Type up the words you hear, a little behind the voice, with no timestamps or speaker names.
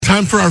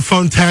time for our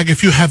phone tag.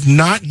 If you have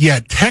not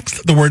yet,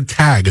 text the word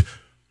tag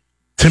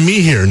to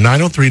me here,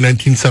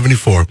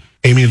 903-1974.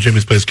 Amy and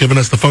Jamie's Place giving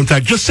us the phone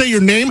tag. Just say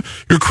your name.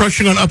 You're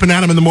crushing on Up and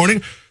Adam in the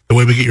morning. The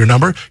way we get your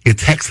number, you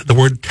text the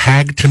word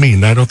tag to me,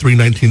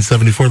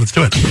 903-1974. Let's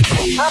do it.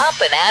 Up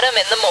and Adam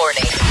in the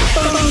morning.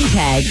 Phone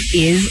tag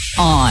is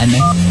on.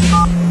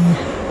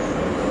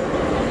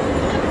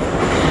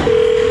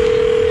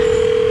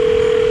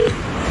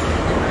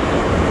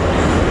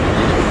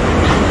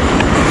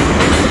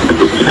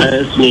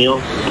 It's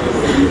Neil.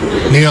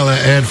 Neil,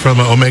 Ed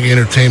from Omega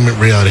Entertainment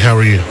Reality. How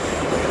are you?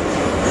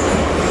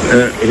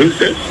 Who's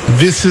this?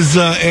 This is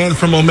Ed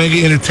from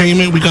Omega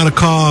Entertainment. We got a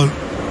call.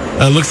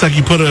 Looks like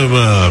you put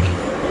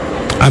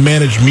I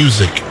manage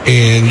music,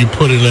 and you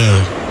put in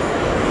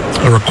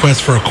a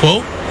request for a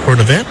quote for an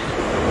event?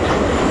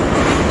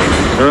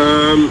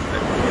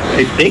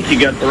 I think you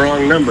got the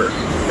wrong number.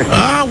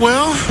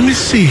 Well, let me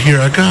see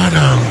here. I got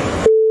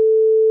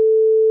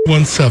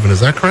 17. Is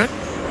that correct?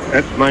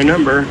 That's my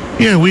number.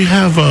 Yeah, we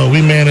have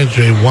we manage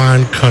a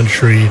wine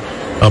country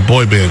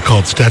boy band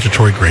called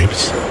Statutory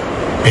Grapes,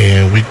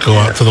 and we go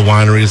out to the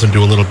wineries and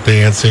do a little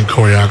dancing,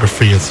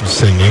 choreography, and some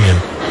singing.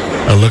 And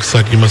it looks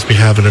like you must be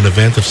having an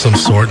event of some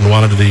sort and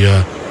wanted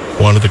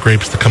the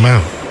grapes to come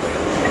out.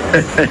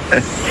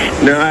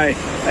 No, I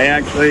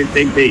actually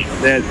think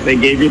that they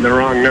gave you the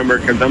wrong number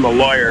because I'm a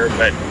lawyer,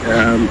 but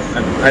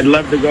I'd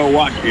love to go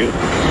watch you.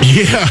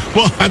 Yeah,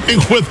 well, I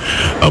think with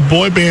a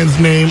boy band's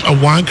name, a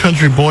wine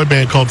country boy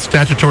band called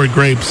Statutory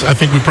Grapes, I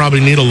think we probably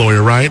need a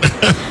lawyer, right?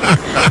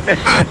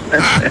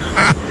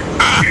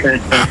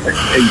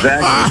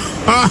 Exactly.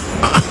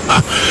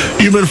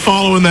 You've been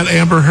following that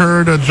Amber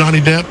Heard,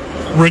 Johnny Depp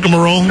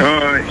rigmarole?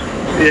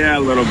 Yeah, a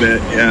little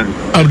bit, yeah.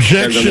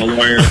 Objection. As I'm a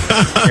lawyer,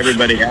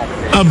 everybody has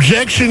to.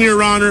 Objection,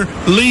 Your Honor.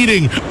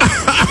 Leading.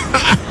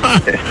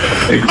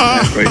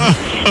 Exactly.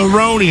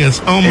 Erroneous.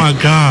 Oh, my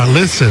God.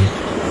 Listen.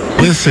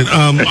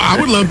 I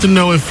would love to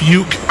know if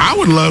you... I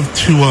would love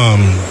to...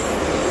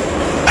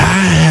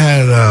 I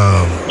had...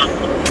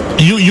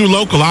 You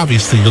local,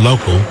 obviously. You're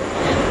local.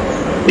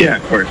 Yeah,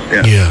 of course,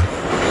 yeah. Yeah.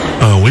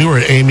 We were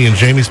at Amy and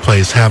Jamie's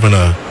place having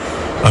a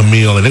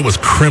meal, and it was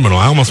criminal.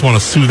 I almost want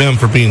to sue them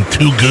for being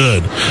too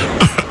good.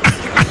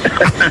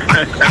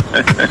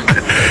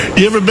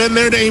 You ever been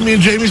there to Amy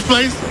and Jamie's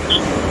place?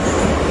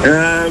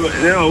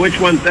 No, which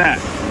one's that?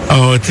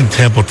 Oh, it's in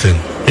Templeton.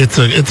 It's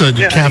a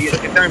cafe.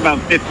 You're talking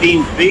about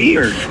 15 feet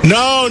or?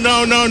 No.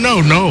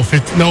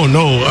 15.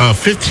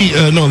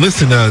 No,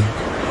 listen.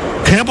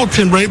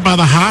 Templeton, right by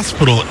the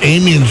hospital.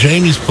 Amy and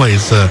Jamie's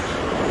place. Yeah.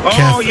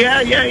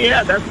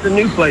 That's the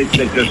new place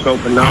that just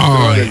opened not too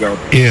long ago.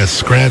 Yeah,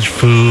 scratch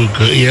food.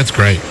 Yeah, it's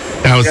great.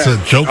 I was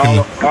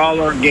joking.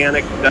 All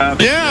organic stuff.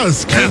 Yeah, I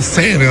was kind of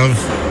saying,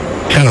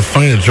 kind of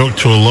funny to joke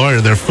to a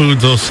lawyer. Their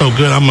food's so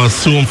good, I'm going to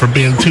sue them for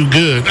being too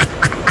good.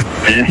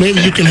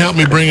 Maybe you can help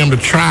me bring them to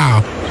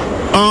trial.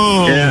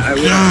 Oh, yeah, I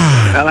will.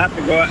 God. I'll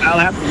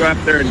have to go up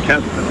there and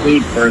test the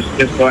food first,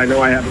 just so I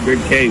know I have a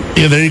good case.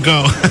 Yeah, there you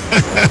go.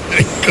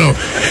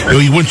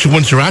 There you go.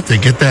 Once you're out there,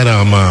 get that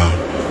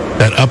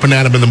that Up and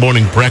Adam in the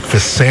morning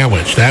breakfast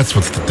sandwich. That's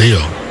what's the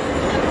deal.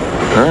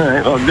 All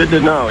right. Well, good to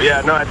know.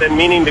 Yeah, no, I've been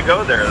meaning to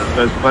go there.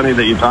 So it's funny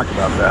that you talked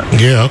about that.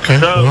 Yeah, okay.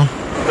 So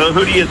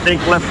who do you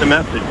think left the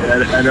message?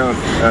 I don't.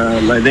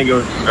 I think it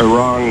was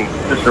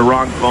just a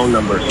wrong phone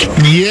number. So.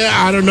 Yeah,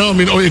 I don't know. I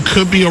mean, it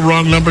could be a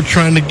wrong number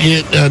trying to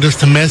get just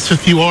to mess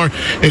with you, or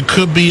it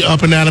could be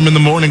Up and Adam in the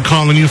morning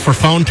calling you for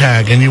phone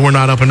tag, and you were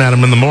not Up and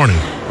Adam in the morning.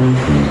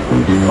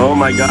 Oh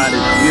my God,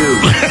 it's you!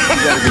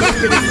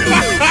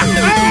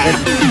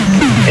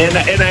 And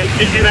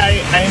I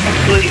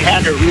actually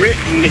had it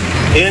written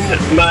in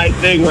my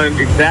thing on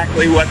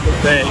exactly what to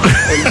say.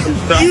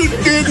 You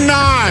did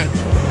not.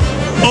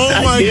 Oh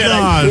my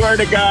God! I swear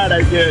to God,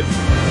 I did.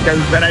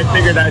 But I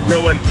figured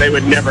they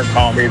would never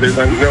call me. There's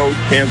no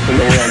chance in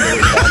the world they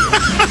would call me.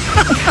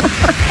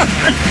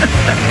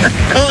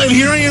 Oh, and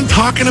here I am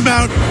talking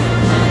about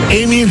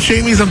Amy and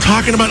Jamie's. I'm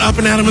talking about Up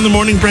and Adam in the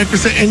morning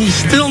breakfast, and you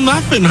still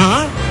nothing,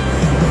 huh?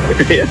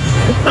 Yes,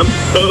 I'm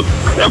so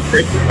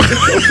sorry.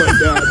 Oh my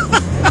God.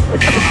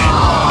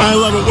 I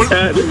love it.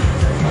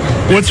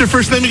 What's your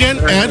first name again?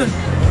 Ed?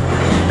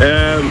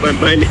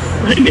 My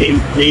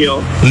name's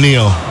Neil.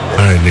 Neil.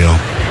 All right, Neil.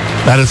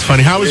 That is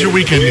funny. How was your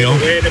weekend, Neil?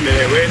 Wait a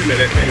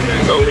minute.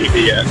 Don't leave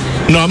me yet.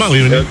 No, I'm not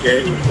leaving you.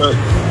 Okay.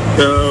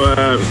 So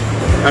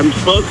I'm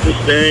supposed to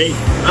say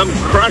I'm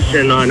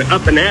crushing on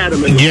Up and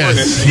Adam in the morning.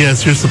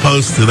 Yes, you're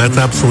supposed to. That's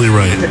absolutely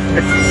right.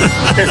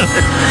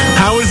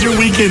 How was your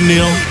weekend,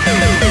 Neil?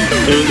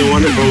 It was a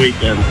wonderful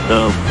weekend.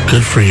 So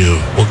good for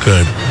you. Well,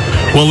 good.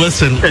 Well,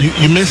 listen,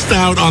 you missed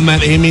out on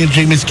that Amy and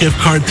Jamie's gift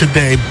card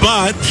today,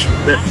 but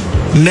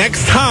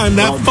next time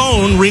that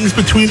phone rings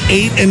between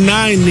 8 and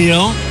 9,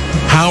 Neil,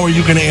 how are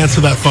you going to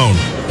answer that phone?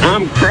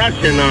 I'm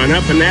crushing on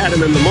Up and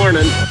Adam in the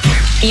morning.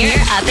 You're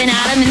Up and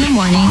Adam in the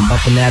morning.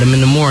 Up and Adam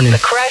in the morning.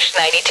 The Crush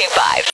 92.5.